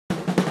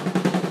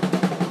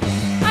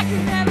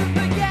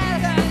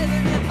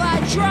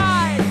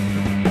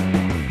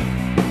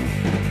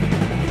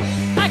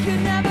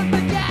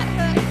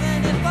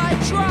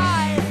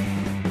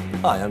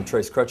Hi, I'm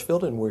Trace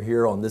Crutchfield, and we're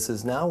here on This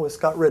Is Now with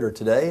Scott Ritter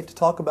today to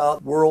talk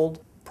about world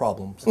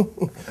problems.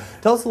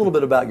 Tell us a little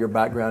bit about your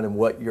background and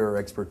what your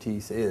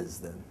expertise is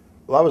then.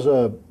 Well, I was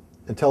an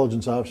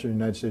intelligence officer in the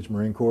United States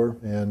Marine Corps,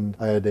 and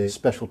I had a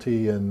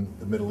specialty in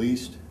the Middle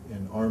East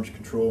in arms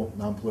control,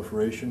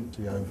 non-proliferation.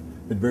 See,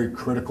 I've been very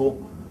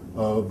critical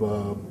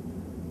of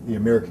the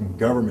American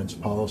government's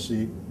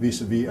policy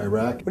vis-a-vis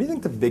Iraq. What do you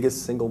think the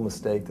biggest single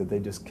mistake that they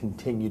just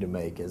continue to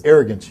make is?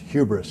 Arrogance,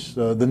 hubris,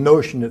 the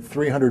notion that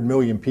 300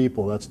 million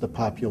people, that's the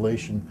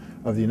population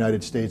of the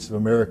United States of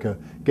America,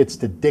 gets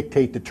to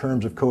dictate the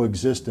terms of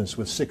coexistence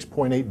with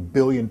 6.8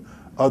 billion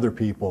other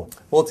people.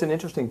 Well, it's an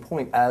interesting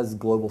point as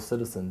global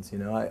citizens. You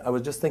know, I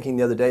was just thinking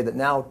the other day that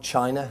now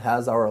China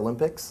has our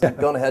Olympics,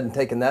 gone ahead and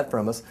taken that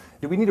from us.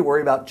 Do we need to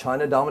worry about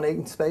China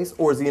dominating space,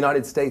 or is the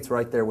United States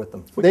right there with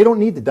them? They don't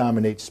need to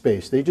dominate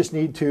space. They just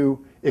need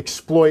to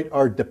exploit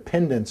our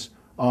dependence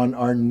on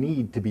our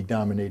need to be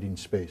dominating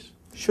space.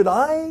 Should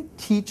I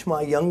teach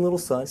my young little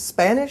son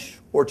Spanish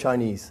or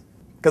Chinese?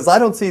 Because I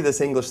don't see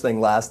this English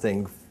thing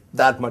lasting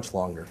that much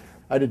longer.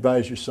 I'd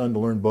advise your son to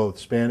learn both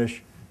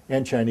Spanish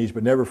and Chinese,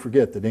 but never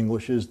forget that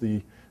English is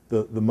the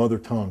mother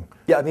tongue.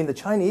 Yeah, I mean, the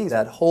Chinese,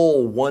 that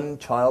whole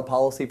one-child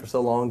policy for so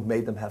long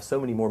made them have so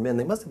many more men.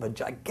 They must have a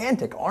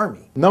gigantic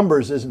army.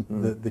 Numbers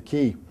isn't the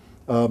key.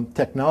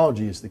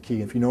 Technology is the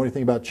key. If you know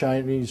anything about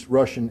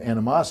Chinese-Russian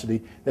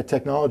animosity, that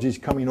technology is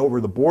coming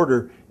over the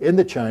border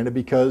into China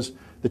because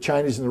the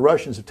Chinese and the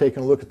Russians have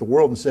taken a look at the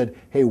world and said,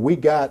 hey, we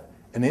got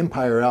an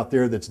empire out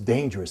there that's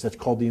dangerous. That's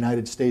called the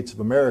United States of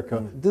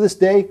America. To this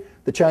day,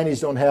 the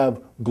Chinese don't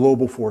have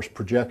global force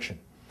projection.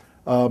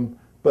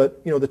 But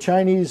you know, the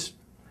Chinese,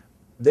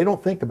 they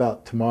don't think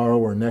about tomorrow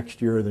or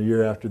next year or the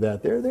year after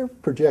that. They're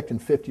projecting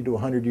 50 to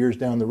 100 years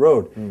down the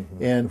road.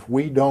 And if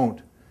we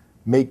don't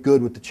make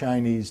good with the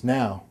Chinese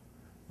now,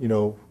 you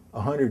know,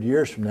 100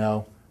 years from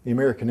now, the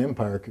American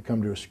empire could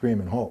come to a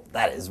screaming halt.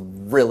 That is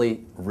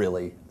really,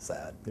 really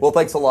sad. Well,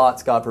 thanks a lot,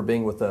 Scott, for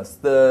being with us.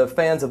 The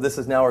fans of This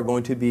Is Now are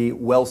going to be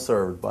well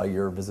served by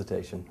your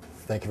visitation.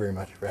 Thank you very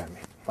much for having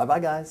me. Bye-bye,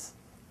 guys.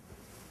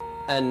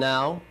 And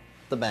now,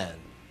 the band.